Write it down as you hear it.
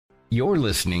You're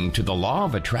listening to the Law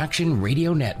of Attraction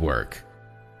Radio Network.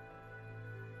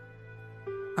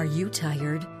 Are you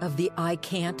tired of the I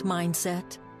can't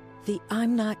mindset? The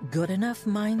I'm not good enough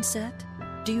mindset?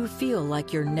 Do you feel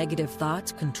like your negative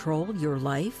thoughts control your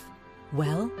life?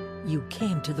 Well, you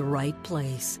came to the right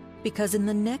place, because in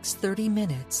the next 30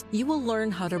 minutes, you will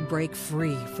learn how to break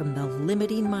free from the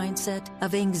limiting mindset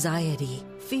of anxiety,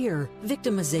 fear,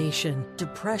 victimization,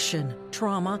 depression,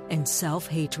 trauma, and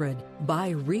self-hatred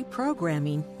by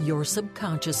reprogramming your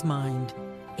subconscious mind.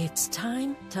 It's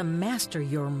time to master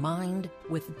your mind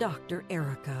with Dr.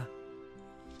 Erica.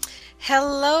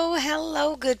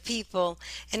 Hello, good people,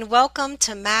 and welcome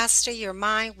to Master Your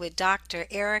Mind with Dr.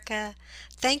 Erica.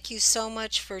 Thank you so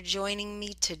much for joining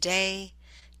me today.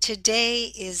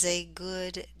 Today is a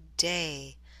good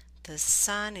day. The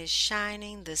sun is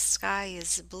shining, the sky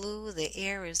is blue, the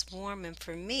air is warm, and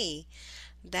for me,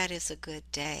 that is a good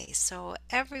day. So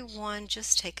everyone,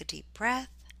 just take a deep breath.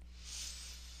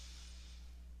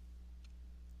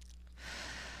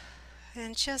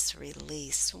 And just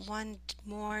release. One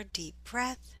more deep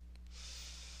breath.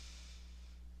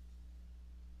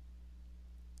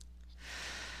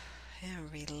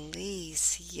 And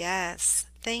release. Yes.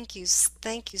 Thank you.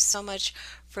 Thank you so much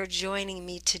for joining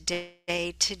me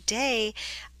today. Today,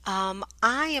 I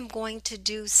am going to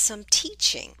do some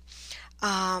teaching.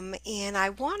 And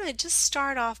I want to just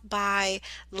start off by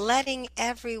letting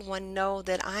everyone know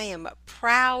that I am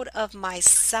proud of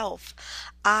myself.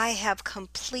 I have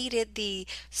completed the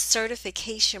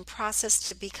certification process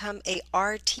to become a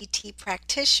RTT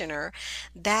practitioner,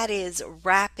 that is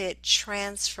Rapid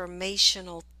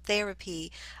Transformational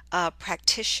Therapy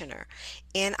practitioner.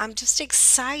 And I'm just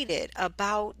excited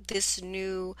about this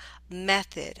new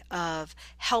method of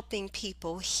helping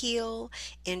people heal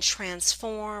and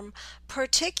transform,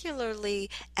 particularly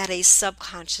at a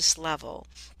subconscious level.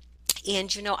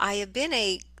 And I have been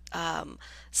a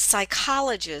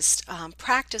psychologist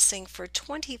practicing for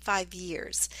 25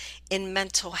 years in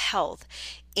mental health.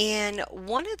 And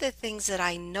one of the things that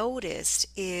I noticed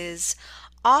is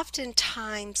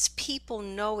oftentimes people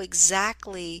know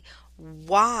exactly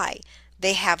why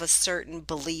they have a certain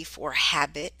belief or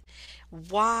habit,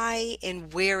 why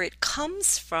and where it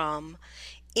comes from,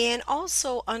 and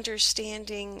also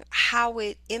understanding how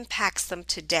it impacts them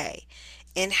today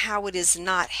and how it is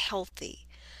not healthy.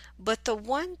 But the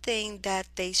one thing that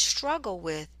they struggle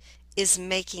with is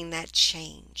making that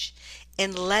change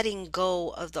and letting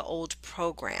go of the old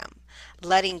program,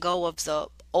 letting go of the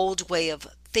old way of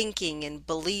thinking and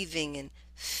believing and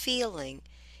feeling,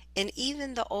 and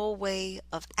even the old way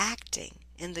of acting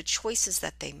and the choices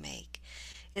that they make.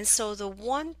 And so the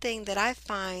one thing that I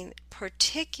find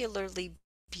particularly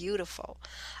beautiful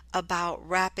about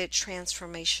rapid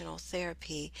transformational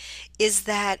therapy is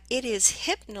that it is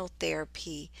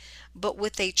hypnotherapy, but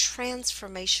with a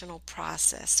transformational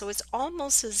process. So it's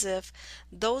almost as if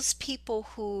those people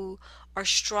who are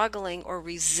struggling or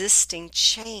resisting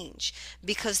change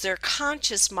because their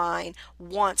conscious mind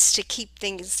wants to keep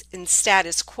things in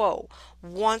status quo,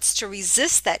 wants to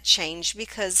resist that change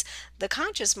because the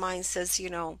conscious mind says,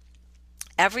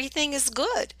 everything is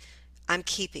good. I'm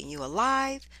keeping you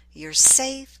alive. You're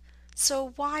safe.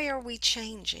 So why are we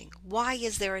changing? Why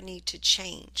is there a need to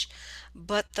change?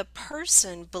 But the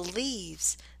person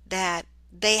believes that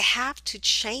they have to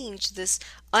change this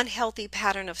unhealthy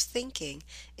pattern of thinking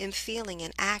and feeling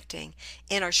and acting,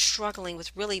 and are struggling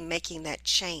with really making that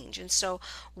change. And so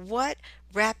what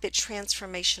rapid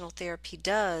transformational therapy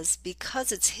does,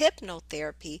 because it's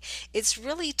hypnotherapy, it's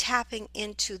really tapping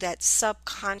into that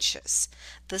subconscious,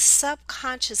 the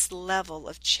subconscious level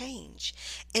of change.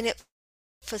 And it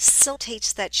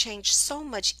facilitates that change so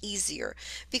much easier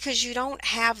because you don't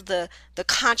have the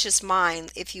conscious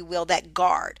mind, if you will, that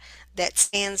guard that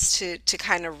stands to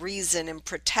kind of reason and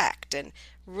protect and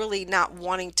really not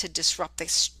wanting to disrupt the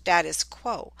status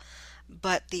quo.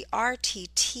 But the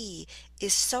RTT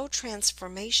is so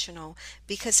transformational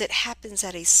because it happens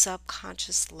at a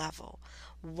subconscious level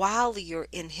while you're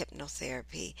in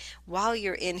hypnotherapy, while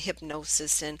you're in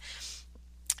hypnosis, and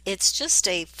it's just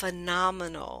a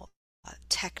phenomenal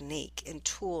technique and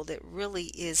tool that really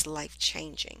is life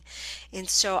changing. And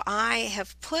so I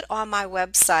have put on my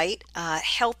website,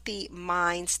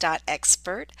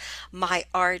 healthyminds.expert, my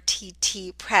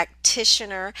RTT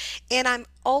practitioner, and I'm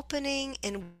opening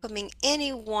and welcoming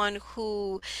anyone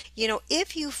who,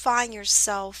 if you find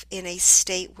yourself in a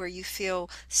state where you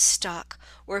feel stuck,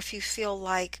 or if you feel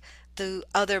like the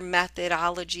other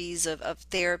methodologies of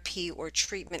therapy or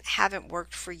treatment haven't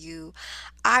worked for you,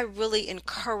 I really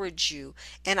encourage you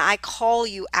and I call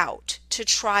you out to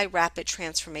try rapid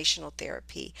transformational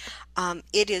therapy.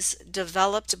 It is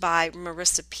developed by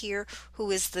Marissa Peer, who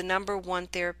is the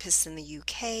 #1 therapist in the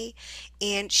UK,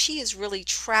 and she is really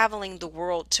traveling the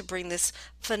world to bring this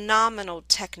phenomenal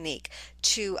technique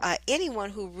to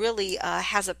anyone who really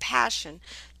has a passion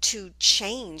to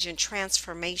change and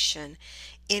transformation.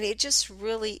 And it just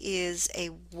really is a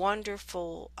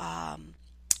wonderful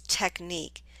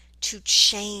technique to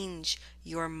change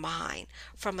your mind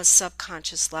from a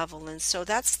subconscious level. And so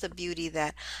that's the beauty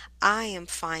that I am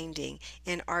finding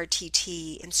in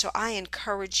RTT. And so I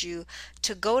encourage you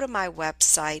to go to my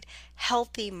website,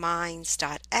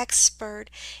 healthyminds.expert,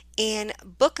 and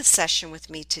book a session with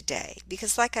me today.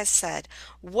 Because, like I said,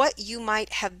 what you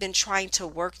might have been trying to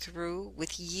work through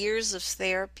with years of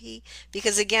therapy,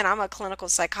 because again, I'm a clinical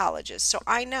psychologist, so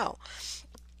I know.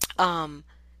 Um,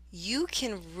 you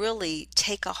can really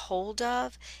take a hold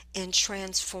of and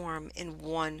transform in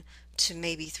 1 to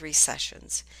maybe 3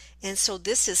 sessions. And so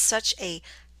this is such a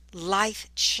life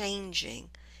changing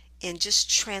and just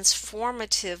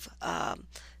transformative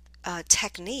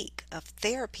technique of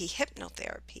therapy,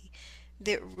 hypnotherapy,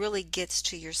 that really gets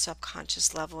to your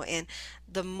subconscious level. And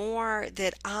the more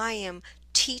that I am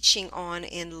teaching on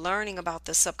and learning about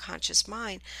the subconscious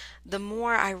mind, the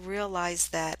more I realize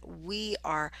that we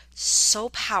are so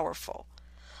powerful.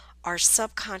 Our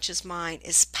subconscious mind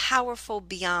is powerful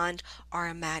beyond our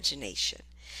imagination.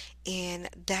 And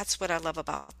that's what I love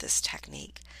about this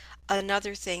technique.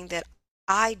 Another thing that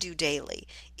I do daily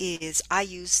is I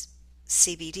use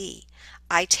CBD.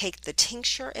 I take the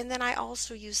tincture and then I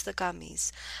also use the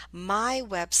gummies. My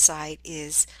website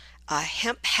is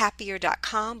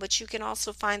hemphappier.com, but you can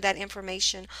also find that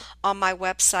information on my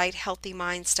website,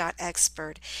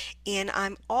 healthyminds.expert. And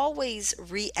I'm always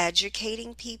re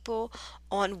educating people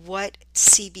on what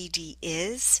CBD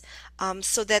is,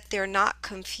 so that they're not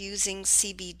confusing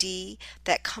CBD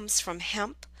that comes from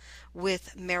hemp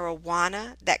with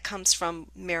marijuana that comes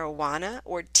from marijuana,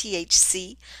 or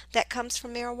THC that comes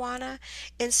from marijuana.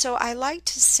 And so I like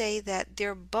to say that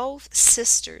they're both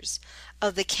sisters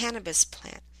of the cannabis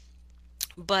plant,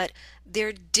 but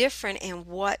they're different in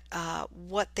what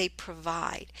they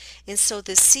provide. And so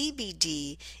the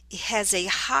CBD has a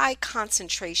high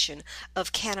concentration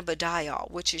of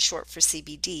cannabidiol, which is short for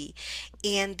CBD,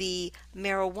 and the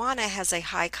marijuana has a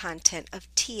high content of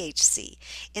THC.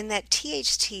 And that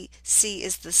THC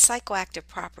is the psychoactive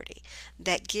property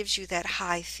that gives you that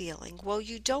high feeling. Well,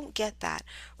 you don't get that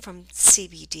from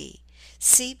CBD.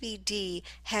 CBD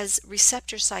has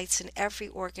receptor sites in every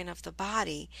organ of the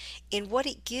body, and what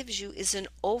it gives you is an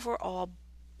overall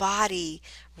body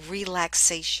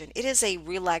relaxation. It is a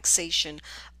relaxation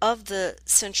of the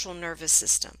central nervous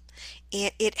system,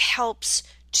 and it helps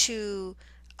to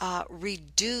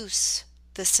reduce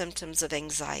the symptoms of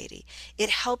anxiety.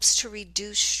 It helps to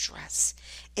reduce stress.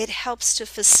 It helps to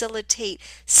facilitate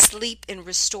sleep and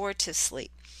restorative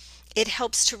sleep. It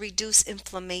helps to reduce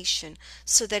inflammation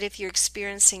so that if you're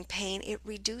experiencing pain, it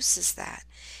reduces that.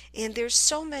 And there's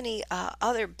so many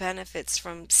other benefits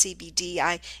from CBD.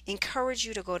 I encourage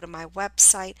you to go to my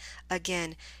website.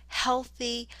 Again,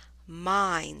 Healthy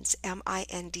Minds,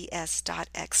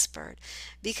 MINDS.expert.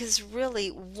 Because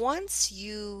really, once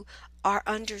you are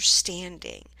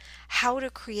understanding how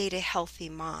to create a healthy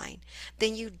mind,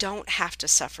 then you don't have to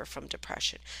suffer from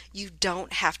depression. You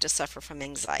don't have to suffer from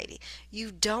anxiety.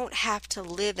 You don't have to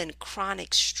live in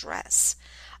chronic stress.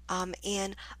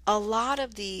 And a lot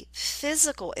of the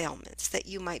physical ailments that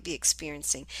you might be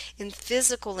experiencing and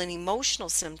physical and emotional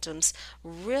symptoms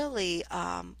really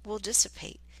will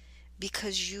dissipate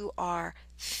because you are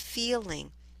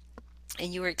feeling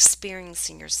and you are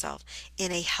experiencing yourself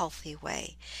in a healthy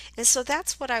way. And so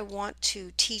that's what I want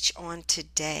to teach on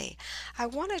today. I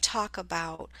want to talk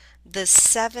about the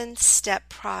 7-step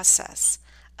process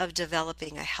of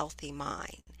developing a healthy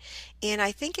mind. And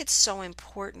I think it's so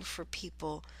important for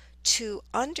people to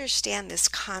understand this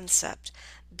concept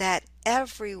that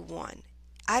everyone,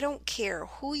 I don't care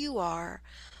who you are,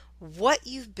 what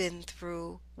you've been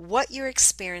through, what your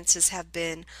experiences have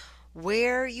been,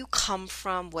 where you come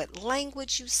from, what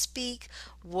language you speak,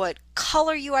 what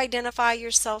color you identify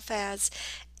yourself as,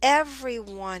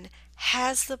 everyone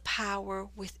has the power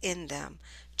within them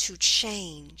to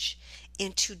change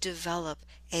and to develop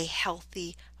a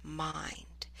healthy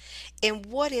mind. And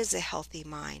what is a healthy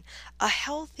mind? A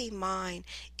healthy mind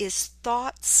is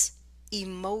thoughts,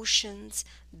 emotions,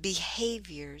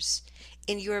 behaviors,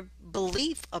 and your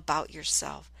belief about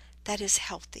yourself that is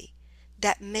healthy,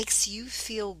 that makes you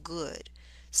feel good,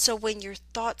 So when your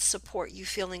thoughts support you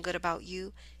feeling good about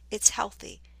you, it's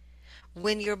healthy.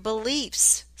 When your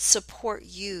beliefs support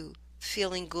you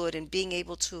feeling good and being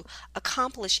able to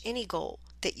accomplish any goal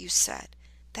that you set,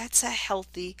 that's a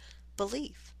healthy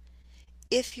belief.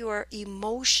 If your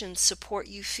emotions support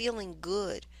you feeling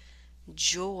good,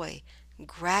 joy,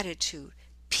 gratitude,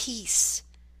 peace,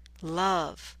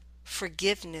 love,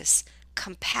 forgiveness,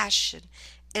 compassion,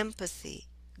 empathy,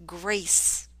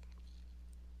 grace,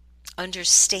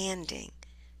 understanding,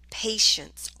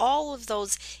 patience, all of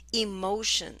those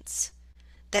emotions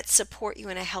that support you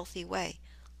in a healthy way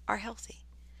are healthy.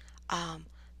 Um,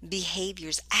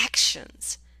 Behaviors,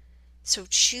 actions. So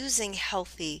choosing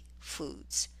healthy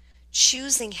foods,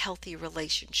 choosing healthy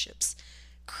relationships,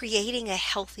 creating a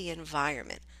healthy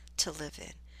environment to live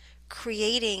in,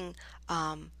 creating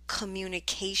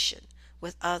communication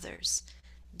with others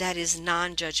that is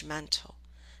non-judgmental,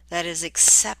 that is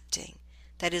accepting,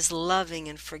 that is loving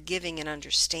and forgiving and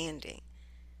understanding.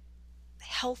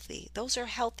 Healthy. Those are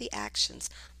healthy actions.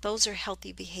 Those are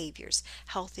healthy behaviors,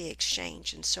 healthy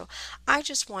exchange. And so I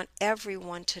just want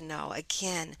everyone to know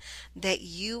again that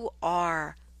you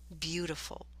are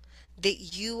beautiful,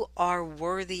 that you are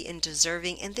worthy and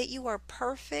deserving, and that you are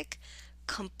perfect,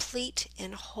 complete,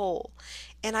 and whole.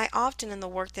 And I often, in the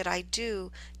work that I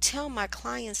do, tell my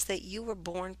clients that you were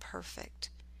born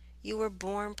perfect. You were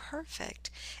born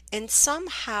perfect. And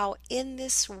somehow in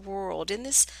this world, in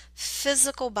this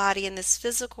physical body, in this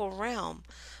physical realm,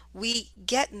 we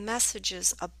get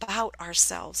messages about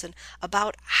ourselves and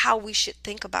about how we should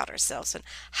think about ourselves and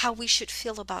how we should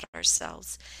feel about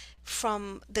ourselves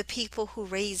from the people who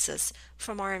raise us,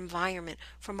 from our environment,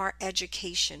 from our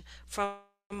education, from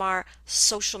our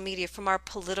social media, from our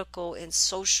political and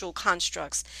social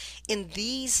constructs. And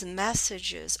these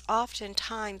messages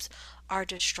oftentimes are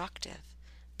destructive.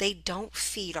 They don't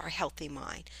feed our healthy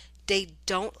mind. They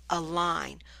don't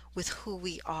align with who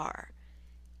we are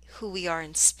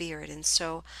in spirit. And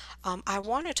so I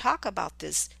want to talk about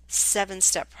this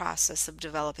 7-step process of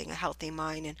developing a healthy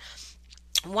mind. And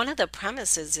one of the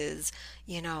premises is,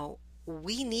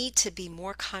 we need to be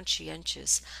more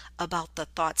conscientious about the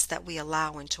thoughts that we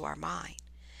allow into our mind.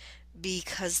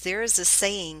 Because there is a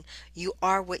saying, you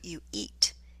are what you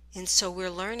eat. And so we're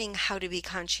learning how to be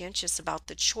conscientious about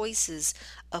the choices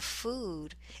of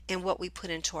food and what we put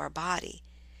into our body.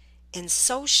 And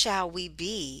so shall we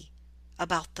be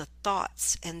about the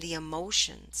thoughts and the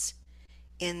emotions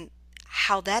and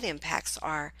how that impacts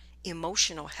our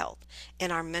emotional health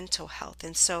and our mental health.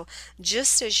 And so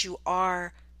just as you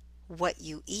are what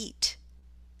you eat,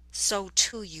 so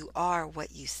too you are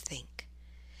what you think.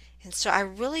 And so I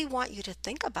really want you to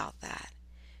think about that.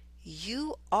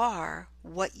 You are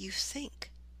what you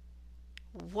think.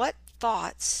 What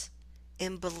thoughts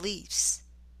and beliefs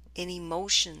and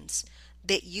emotions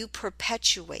that you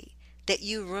perpetuate, that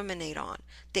you ruminate on,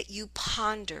 that you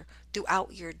ponder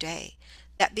throughout your day,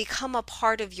 that become a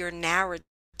part of your narrative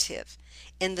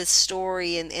in the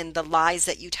story and the lies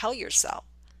that you tell yourself.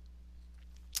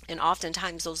 And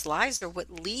oftentimes those lies are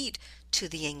what lead to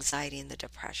the anxiety and the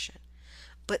depression.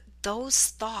 But those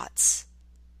thoughts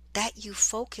that you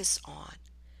focus on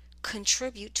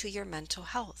contribute to your mental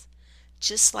health,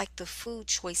 just like the food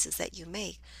choices that you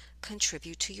make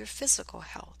contribute to your physical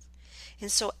health.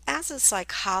 And so, as a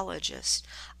psychologist,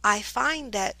 I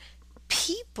find that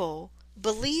people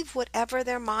believe whatever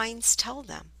their minds tell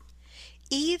them,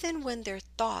 even when their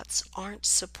thoughts aren't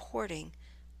supporting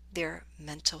their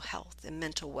mental health and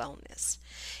mental wellness.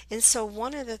 And so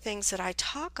one of the things that I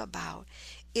talk about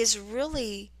is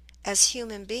really, as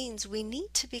human beings, we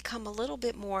need to become a little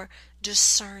bit more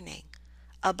discerning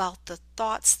about the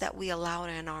thoughts that we allow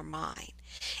in our mind.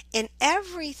 And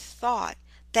every thought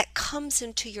that comes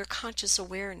into your conscious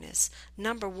awareness,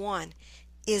 number one,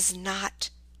 is not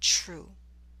true.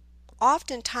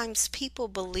 Oftentimes people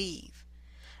believe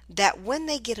that when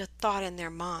they get a thought in their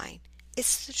mind,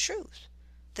 it's the truth,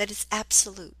 that it's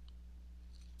absolute.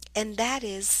 And that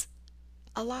is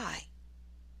a lie.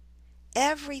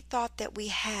 Every thought that we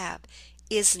have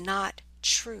is not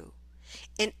true.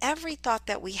 And every thought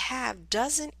that we have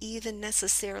doesn't even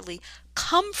necessarily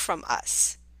come from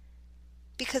us.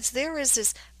 Because there is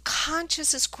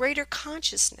this greater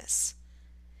consciousness.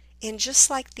 And just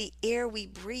like the air we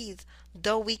breathe,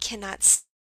 though we cannot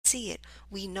see it,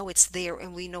 we know it's there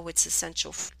and we know it's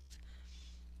essential.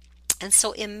 And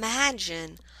so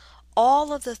imagine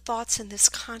all of the thoughts in this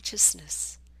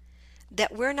consciousness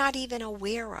that we're not even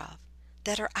aware of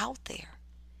that are out there.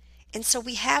 And so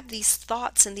we have these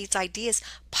thoughts and these ideas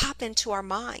pop into our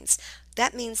minds.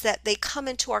 That means that they come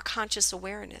into our conscious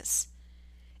awareness.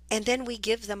 And then we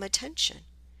give them attention.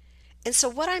 And so,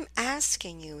 what I'm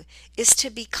asking you is to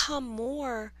become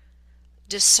more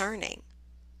discerning,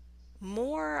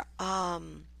 more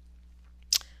kind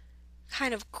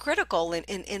of critical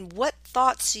in what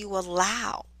thoughts you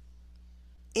allow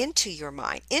into your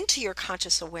mind, into your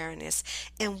conscious awareness,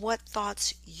 and what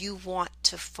thoughts you want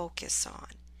to focus on.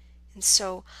 And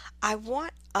so I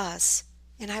want us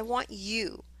and I want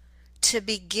you to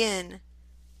begin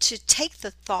to take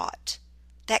the thought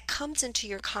that comes into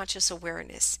your conscious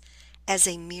awareness as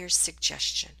a mere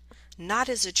suggestion, not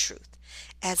as a truth,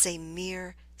 as a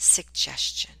mere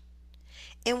suggestion.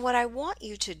 And what I want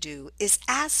you to do is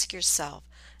ask yourself,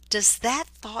 does that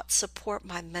thought support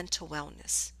my mental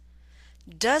wellness?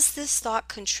 Does this thought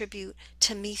contribute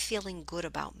to me feeling good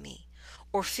about me,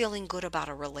 or feeling good about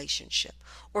a relationship,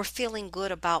 or feeling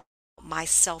good about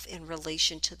myself in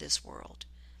relation to this world?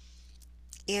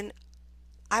 And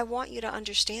I want you to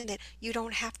understand that you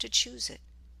don't have to choose it.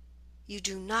 You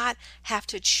do not have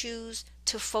to choose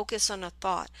to focus on a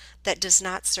thought that does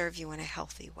not serve you in a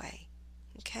healthy way.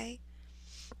 Okay?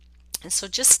 And so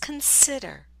just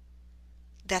consider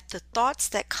that the thoughts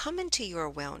that come into your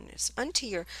awareness, into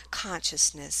your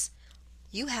consciousness,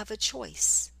 you have a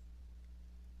choice.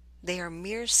 They are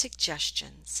mere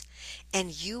suggestions,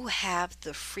 and you have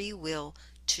the free will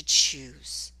to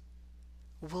choose.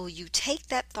 Will you take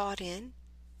that thought in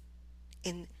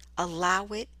and allow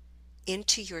it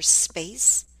into your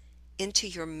space, into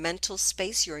your mental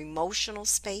space, your emotional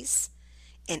space,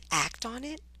 and act on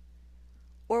it?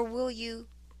 Or will you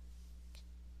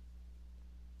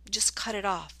just cut it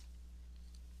off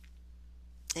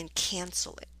and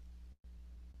cancel it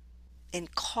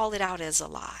and call it out as a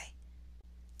lie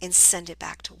and send it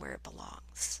back to where it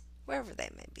belongs, wherever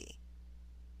that may be?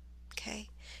 Okay?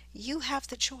 You have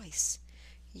the choice.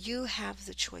 You have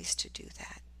the choice to do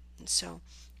that. And so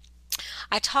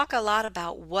I talk a lot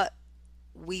about what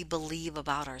we believe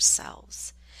about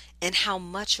ourselves and how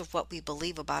much of what we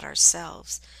believe about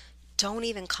ourselves don't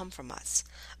even come from us,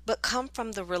 but come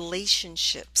from the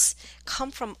relationships,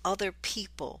 come from other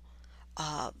people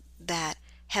that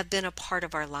have been a part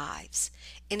of our lives.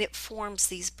 And it forms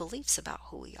these beliefs about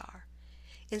who we are.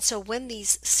 And so when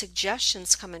these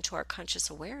suggestions come into our conscious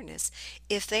awareness,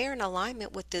 if they are in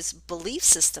alignment with this belief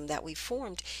system that we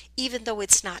formed, even though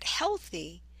it's not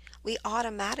healthy, we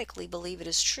automatically believe it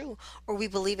is true, or we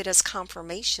believe it as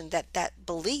confirmation that that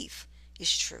belief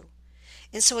is true.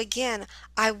 And so again,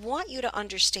 I want you to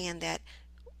understand that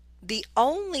the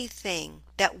only thing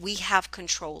that we have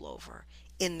control over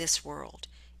in this world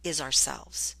is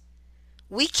ourselves.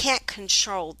 We can't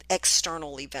control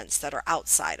external events that are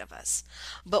outside of us,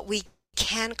 but we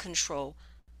can control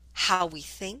how we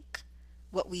think,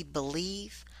 what we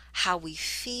believe, how we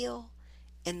feel,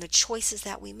 and the choices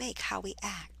that we make, how we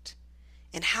act,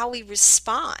 and how we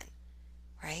respond,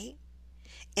 right?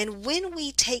 And when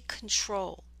we take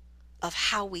control of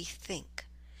how we think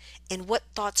and what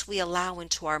thoughts we allow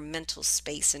into our mental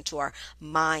space, into our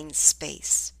mind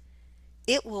space,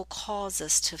 it will cause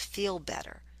us to feel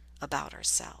better about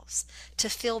ourselves, to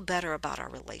feel better about our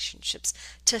relationships,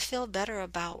 to feel better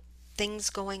about things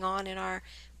going on in our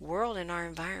world, in our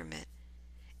environment.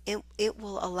 It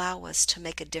will allow us to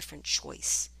make a different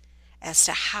choice as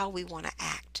to how we want to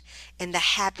act and the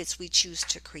habits we choose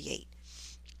to create.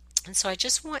 And so I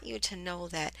just want you to know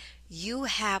that you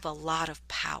have a lot of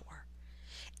power,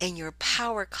 and your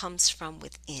power comes from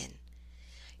within.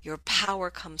 Your power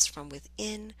comes from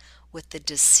within with the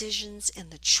decisions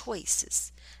and the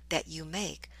choices that you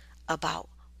make about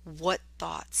what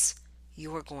thoughts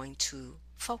you are going to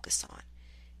focus on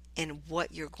and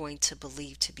what you're going to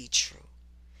believe to be true.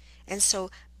 And so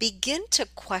begin to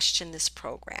question this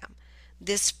program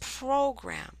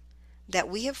that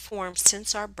we have formed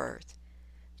since our birth,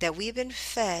 that we've been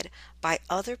fed by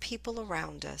other people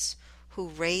around us who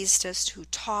raised us, who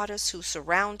taught us, who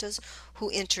surround us,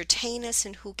 who entertain us,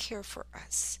 and who care for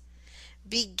us.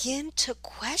 Begin to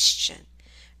question,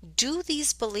 do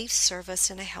these beliefs serve us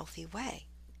in a healthy way?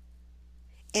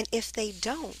 And if they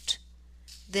don't,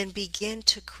 then begin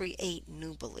to create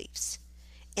new beliefs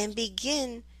and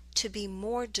begin to be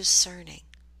more discerning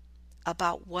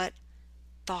about what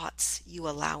thoughts you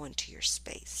allow into your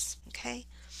space. Okay?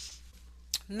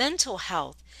 Mental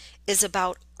health is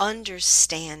about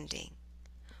understanding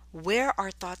where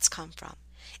our thoughts come from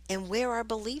and where our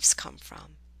beliefs come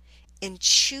from, and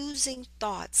choosing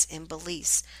thoughts and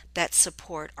beliefs that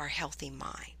support our healthy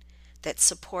mind, that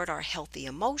support our healthy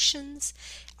emotions,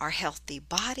 our healthy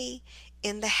body,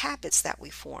 and the habits that we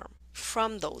form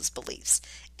from those beliefs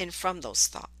and from those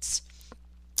thoughts.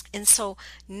 And so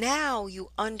now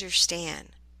you understand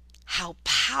how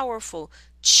powerful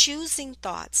choosing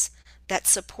thoughts that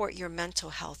support your mental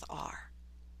health are.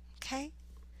 Okay?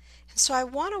 And so I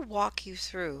want to walk you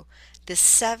through the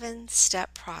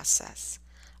 7-step process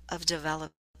of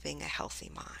developing a healthy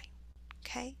mind.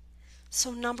 Okay?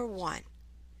 So number 1,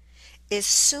 as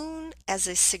soon as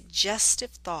a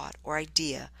suggestive thought or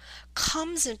idea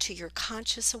comes into your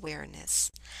conscious awareness,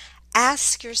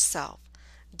 ask yourself,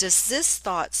 does this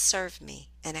thought serve me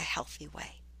in a healthy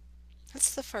way?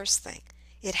 That's the first thing.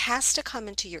 It has to come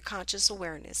into your conscious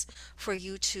awareness for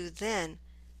you to then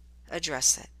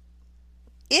address it.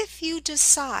 If you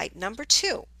decide, number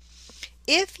 2,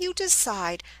 if you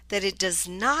decide that it does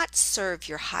not serve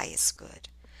your highest good,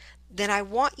 then I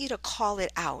want you to call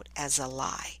it out as a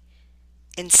lie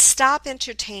and stop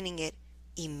entertaining it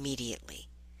immediately.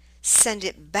 Send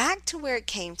it back to where it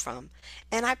came from,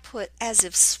 and I put as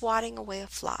if swatting away a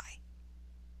fly.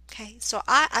 Okay, so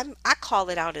I call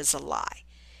it out as a lie.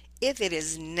 If it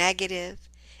is negative,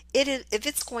 if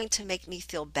it's going to make me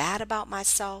feel bad about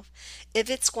myself, if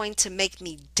it's going to make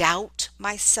me doubt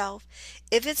myself,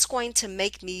 if it's going to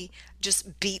make me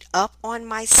just beat up on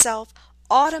myself,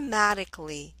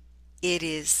 automatically it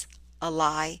is a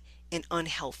lie and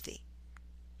unhealthy.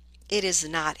 It is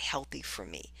not healthy for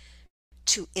me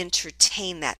to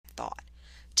entertain that thought,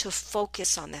 to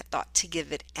focus on that thought, to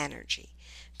give it energy.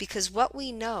 Because what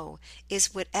we know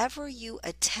is whatever you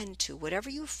attend to, whatever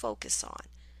you focus on,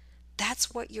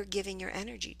 that's what you're giving your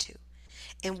energy to.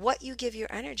 And what you give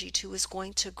your energy to is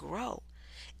going to grow.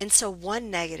 And so one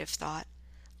negative thought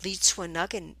leads to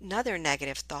another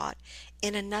negative thought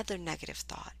and another negative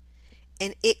thought.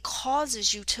 And it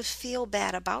causes you to feel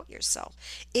bad about yourself.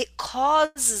 It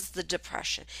causes the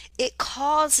depression. It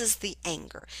causes the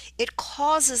anger. It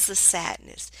causes the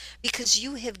sadness because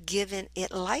you have given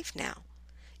it life now.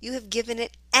 You have given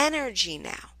it energy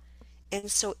now.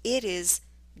 And so it is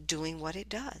doing what it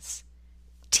does,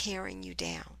 tearing you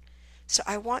down. So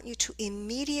I want you to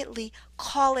immediately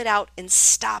call it out and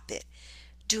stop it.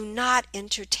 Do not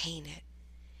entertain it.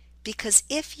 Because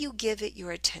if you give it your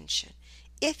attention,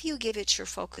 if you give it your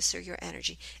focus or your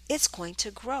energy, it's going to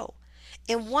grow.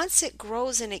 And once it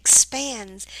grows and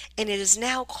expands and it is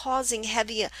now causing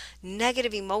heavy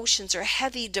negative emotions or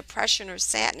heavy depression or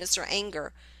sadness or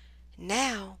anger,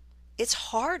 now it's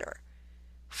harder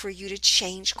for you to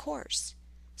change course.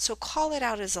 So call it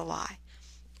out as a lie.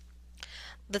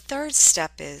 The third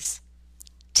step is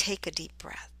take a deep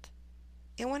breath.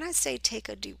 And when I say take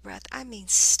a deep breath, I mean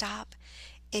stop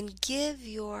and give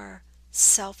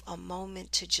yourself a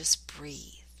moment to just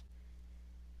breathe.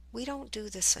 We don't do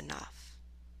this enough.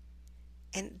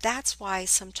 And that's why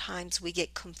sometimes we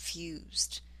get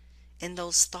confused and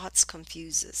those thoughts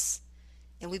confuse us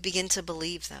and we begin to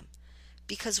believe them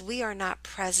because we are not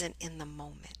present in the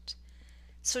moment.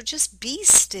 So just be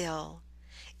still.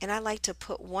 And I like to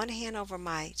put one hand over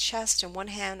my chest and one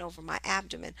hand over my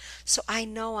abdomen so I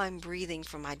know I'm breathing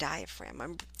from my diaphragm.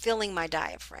 I'm filling my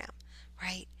diaphragm,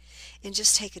 right? And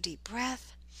just take a deep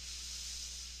breath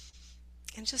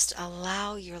and just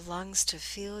allow your lungs to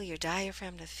feel, your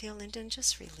diaphragm to feel, and then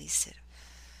just release it.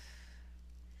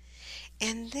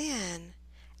 And then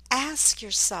ask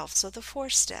yourself, so the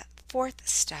fourth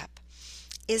step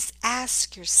is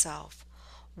ask yourself,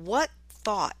 what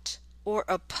thought or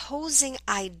opposing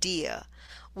idea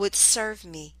would serve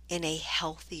me in a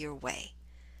healthier way?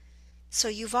 So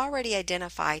you've already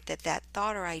identified that that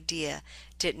thought or idea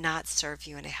did not serve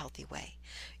you in a healthy way.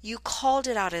 You called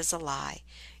it out as a lie.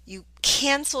 You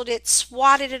canceled it,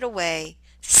 swatted it away,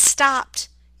 stopped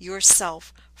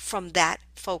yourself from that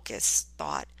focus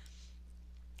thought.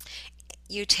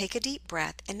 You take a deep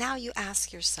breath and now you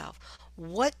ask yourself,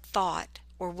 what thought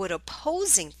or what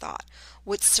opposing thought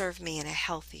would serve me in a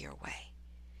healthier way?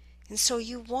 And so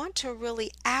you want to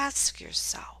really ask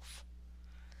yourself,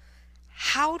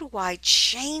 how do I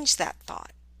change that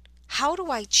thought? How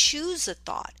do I choose a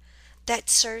thought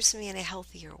that serves me in a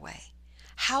healthier way?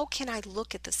 How can I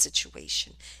look at the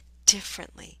situation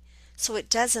differently so it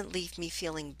doesn't leave me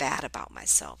feeling bad about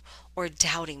myself or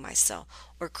doubting myself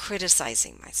or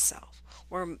criticizing myself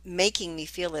or making me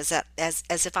feel as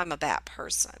if I'm a bad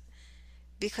person?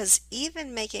 Because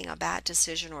even making a bad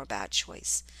decision or a bad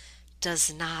choice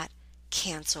does not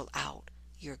cancel out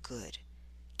your good,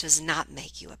 does not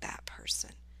make you a bad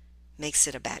person. Makes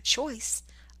it a bad choice,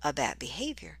 a bad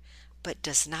behavior, but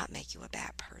does not make you a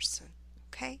bad person.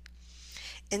 Okay?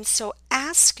 And so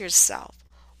ask yourself,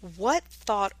 what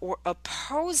thought or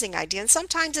opposing idea, and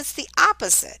sometimes it's the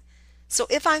opposite. So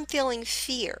if I'm feeling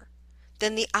fear,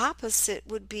 then the opposite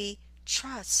would be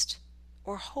trust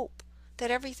or hope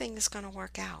that everything is going to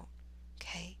work out.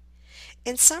 Okay?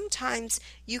 And sometimes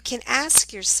you can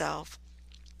ask yourself,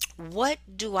 What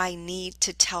do I need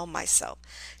to tell myself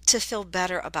to feel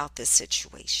better about this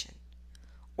situation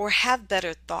or have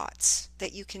better thoughts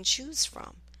that you can choose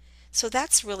from? So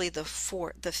that's really the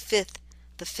fifth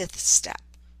step.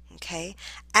 Okay?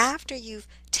 After you've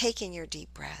taken your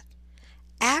deep breath,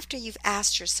 after you've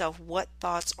asked yourself what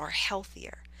thoughts are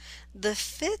healthier, the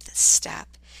fifth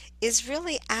step is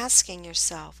really asking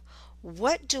yourself,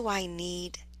 what do I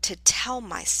need to tell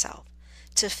myself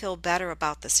to feel better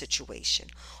about the situation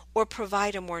or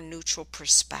provide a more neutral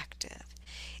perspective?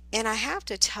 And I have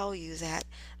to tell you that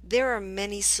there are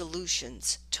many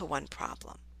solutions to one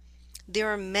problem. There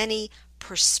are many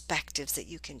perspectives that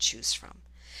you can choose from.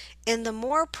 And the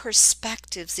more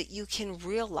perspectives that you can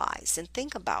realize and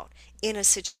think about in a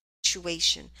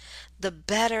situation, the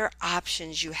better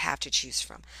options you have to choose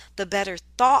from, the better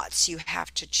thoughts you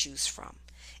have to choose from.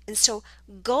 And so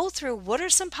go through what are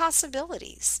some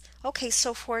possibilities. Okay,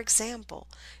 so for example,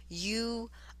 you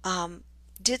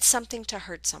did something to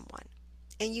hurt someone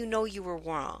and you know you were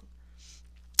wrong.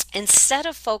 Instead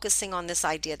of focusing on this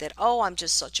idea that, oh, I'm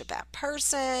just such a bad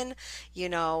person,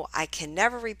 I can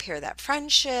never repair that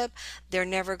friendship, they're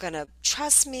never going to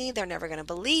trust me, they're never going to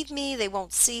believe me, they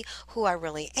won't see who I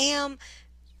really am.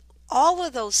 All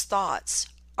of those thoughts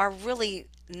are really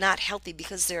not healthy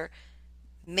because they're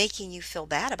making you feel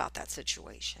bad about that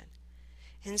situation.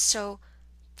 And so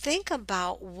think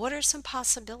about what are some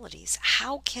possibilities.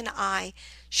 How can I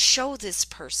show this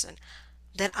person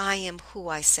that I am who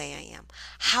I say I am?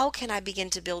 How can I begin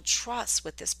to build trust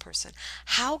with this person?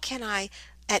 How can I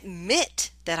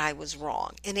admit that I was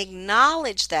wrong and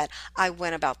acknowledge that I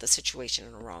went about the situation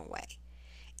in the wrong way?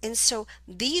 And so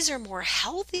these are more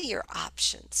healthier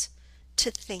options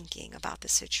to thinking about the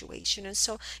situation. And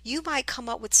so you might come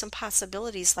up with some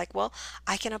possibilities like, well,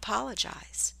 I can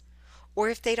apologize. Or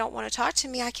if they don't want to talk to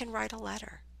me, I can write a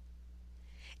letter.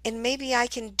 And maybe I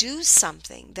can do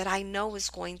something that I know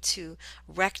is going to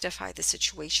rectify the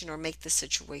situation or make the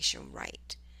situation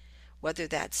right. Whether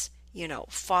that's,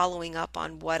 following up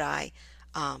on what I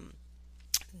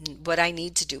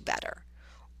need to do better,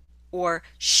 or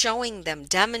showing them,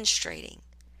 demonstrating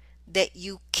that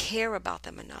you care about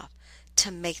them enough to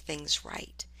make things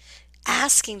right.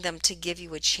 Asking them to give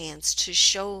you a chance to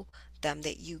show them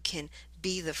that you can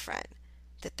be the friend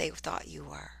that they thought you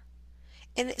were.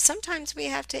 And sometimes we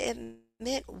have to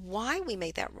admit why we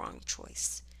made that wrong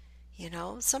choice.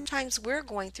 Sometimes we're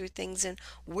going through things and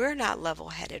we're not level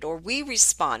headed, or we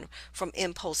respond from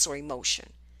impulse or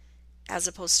emotion as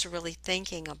opposed to really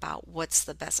thinking about what's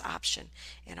the best option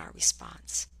in our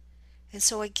response. And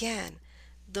so, again,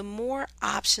 the more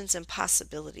options and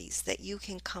possibilities that you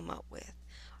can come up with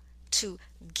to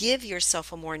give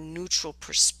yourself a more neutral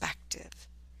perspective,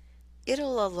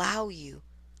 it'll allow you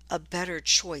a better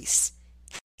choice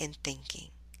in thinking.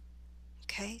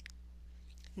 Okay?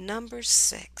 Number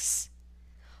 6,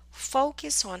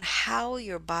 focus on how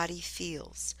your body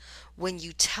feels when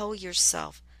you tell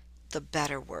yourself the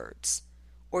better words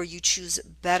or you choose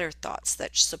better thoughts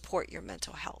that support your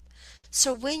mental health.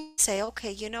 So when you say,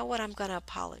 okay, you know what, I'm going to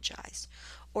apologize.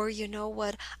 Or you know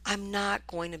what, I'm not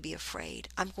going to be afraid.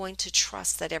 I'm going to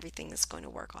trust that everything is going to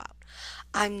work out.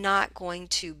 I'm not going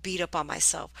to beat up on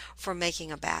myself for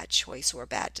making a bad choice or a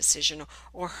bad decision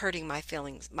or hurting my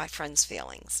feelings, my friend's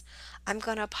feelings. I'm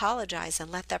going to apologize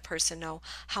and let that person know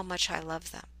how much I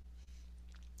love them.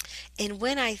 And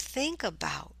when I think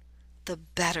about the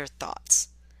better thoughts,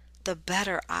 the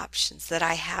better options that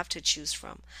I have to choose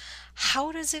from,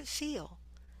 how does it feel?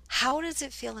 How does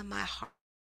it feel in my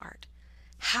heart?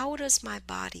 How does my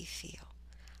body feel?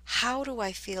 How do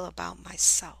I feel about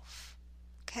myself?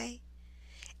 Okay?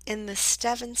 And the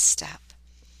 7th step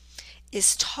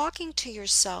is talking to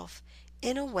yourself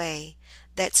in a way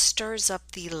that stirs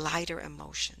up the lighter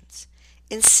emotions.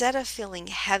 Instead of feeling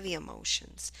heavy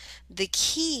emotions, the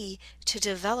key to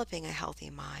developing a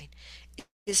healthy mind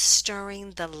is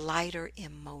stirring the lighter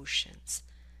emotions,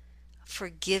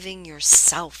 forgiving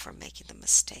yourself for making the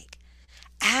mistake,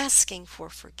 asking for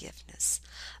forgiveness,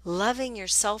 loving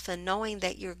yourself and knowing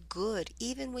that you're good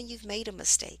even when you've made a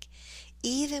mistake,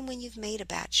 even when you've made a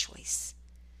bad choice.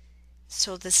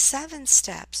 So the 7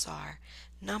 steps are,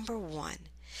 number 1,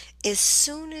 as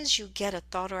soon as you get a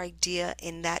thought or idea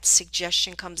and that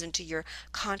suggestion comes into your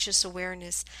conscious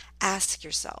awareness, ask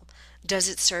yourself, does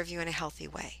it serve you in a healthy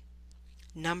way?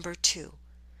 Number 2,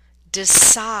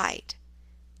 decide,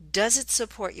 does it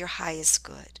support your highest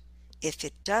good? If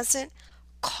it doesn't,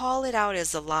 call it out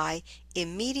as a lie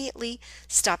immediately,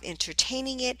 stop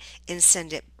entertaining it, and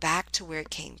send it back to where it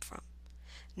came from.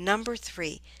 Number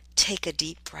 3, take a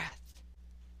deep breath.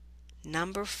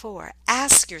 Number 4,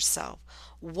 ask yourself,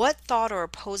 what thought or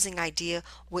opposing idea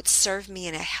would serve me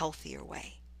in a healthier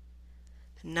way?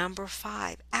 Number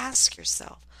 5, ask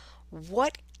yourself,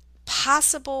 what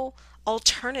possible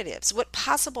alternatives, what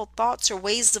possible thoughts or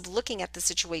ways of looking at the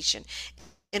situation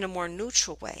in a more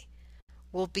neutral way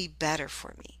will be better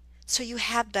for me? So you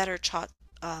have better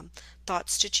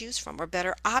thoughts to choose from, or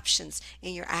better options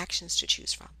in your actions to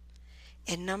choose from.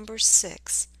 And number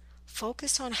 6,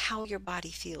 focus on how your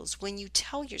body feels when you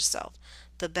tell yourself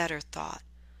the better thought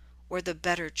or the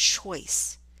better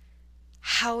choice.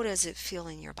 How does it feel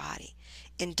in your body?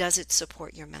 And does it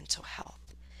support your mental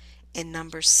health? And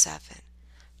number 7,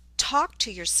 talk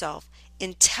to yourself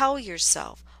and tell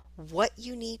yourself what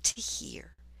you need to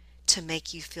hear to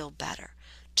make you feel better,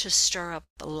 to stir up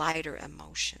lighter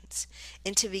emotions,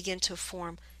 and to begin to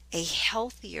form a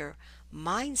healthier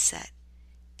mindset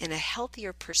and a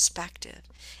healthier perspective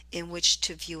in which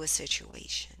to view a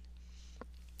situation.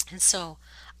 And so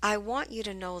I want you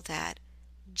to know that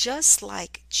just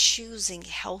like choosing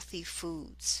healthy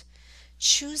foods,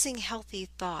 choosing healthy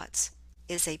thoughts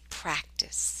is a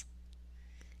practice.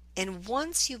 And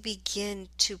once you begin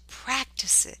to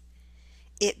practice it,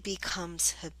 it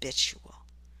becomes habitual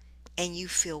and you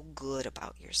feel good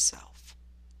about yourself.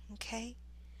 Okay?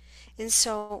 And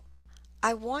so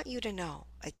I want you to know,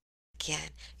 again,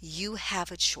 you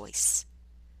have a choice.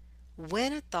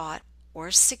 When a thought or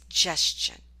a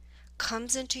suggestion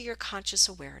comes into your conscious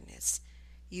awareness,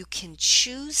 you can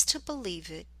choose to believe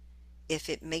it if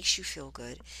it makes you feel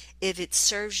good, if it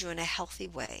serves you in a healthy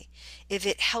way, if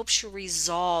it helps you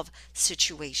resolve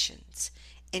situations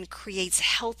and creates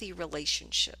healthy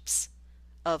relationships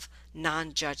of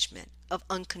non-judgment, of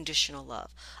unconditional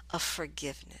love, of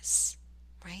forgiveness,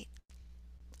 right?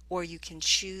 Or you can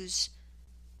choose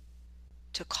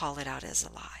to call it out as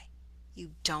a lie.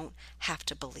 You don't have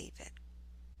to believe it.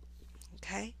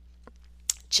 Okay?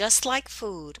 Just like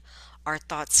food, our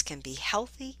thoughts can be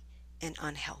healthy and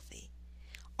unhealthy.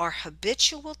 Our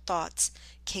habitual thoughts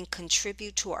can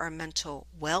contribute to our mental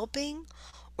well-being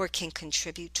or can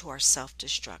contribute to our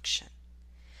self-destruction.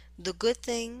 The good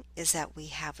thing is that we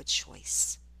have a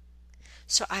choice.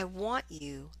 So I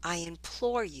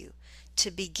implore you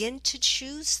to begin to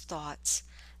choose thoughts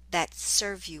that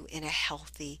serve you in a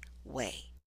healthy way.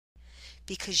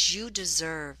 Because you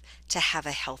deserve to have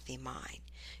a healthy mind.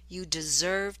 You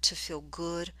deserve to feel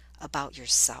good about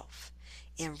yourself.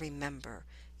 And remember,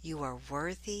 you are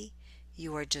worthy,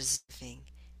 you are deserving,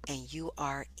 and you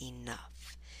are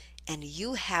enough. And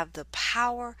you have the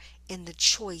power and the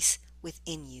choice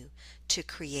within you to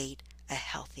create a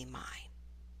healthy mind.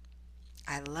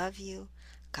 I love you.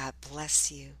 God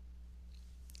bless you.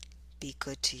 Be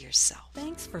good to yourself.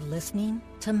 Thanks for listening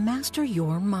to Master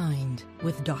Your Mind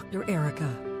with Dr.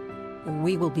 Erica.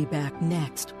 We will be back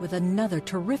next with another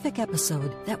terrific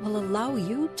episode that will allow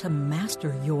you to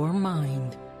master your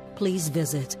mind. Please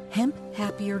visit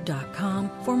hemphappier.com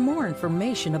for more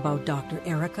information about Dr.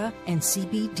 Erica and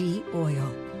CBD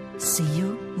oil. See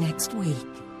you next week.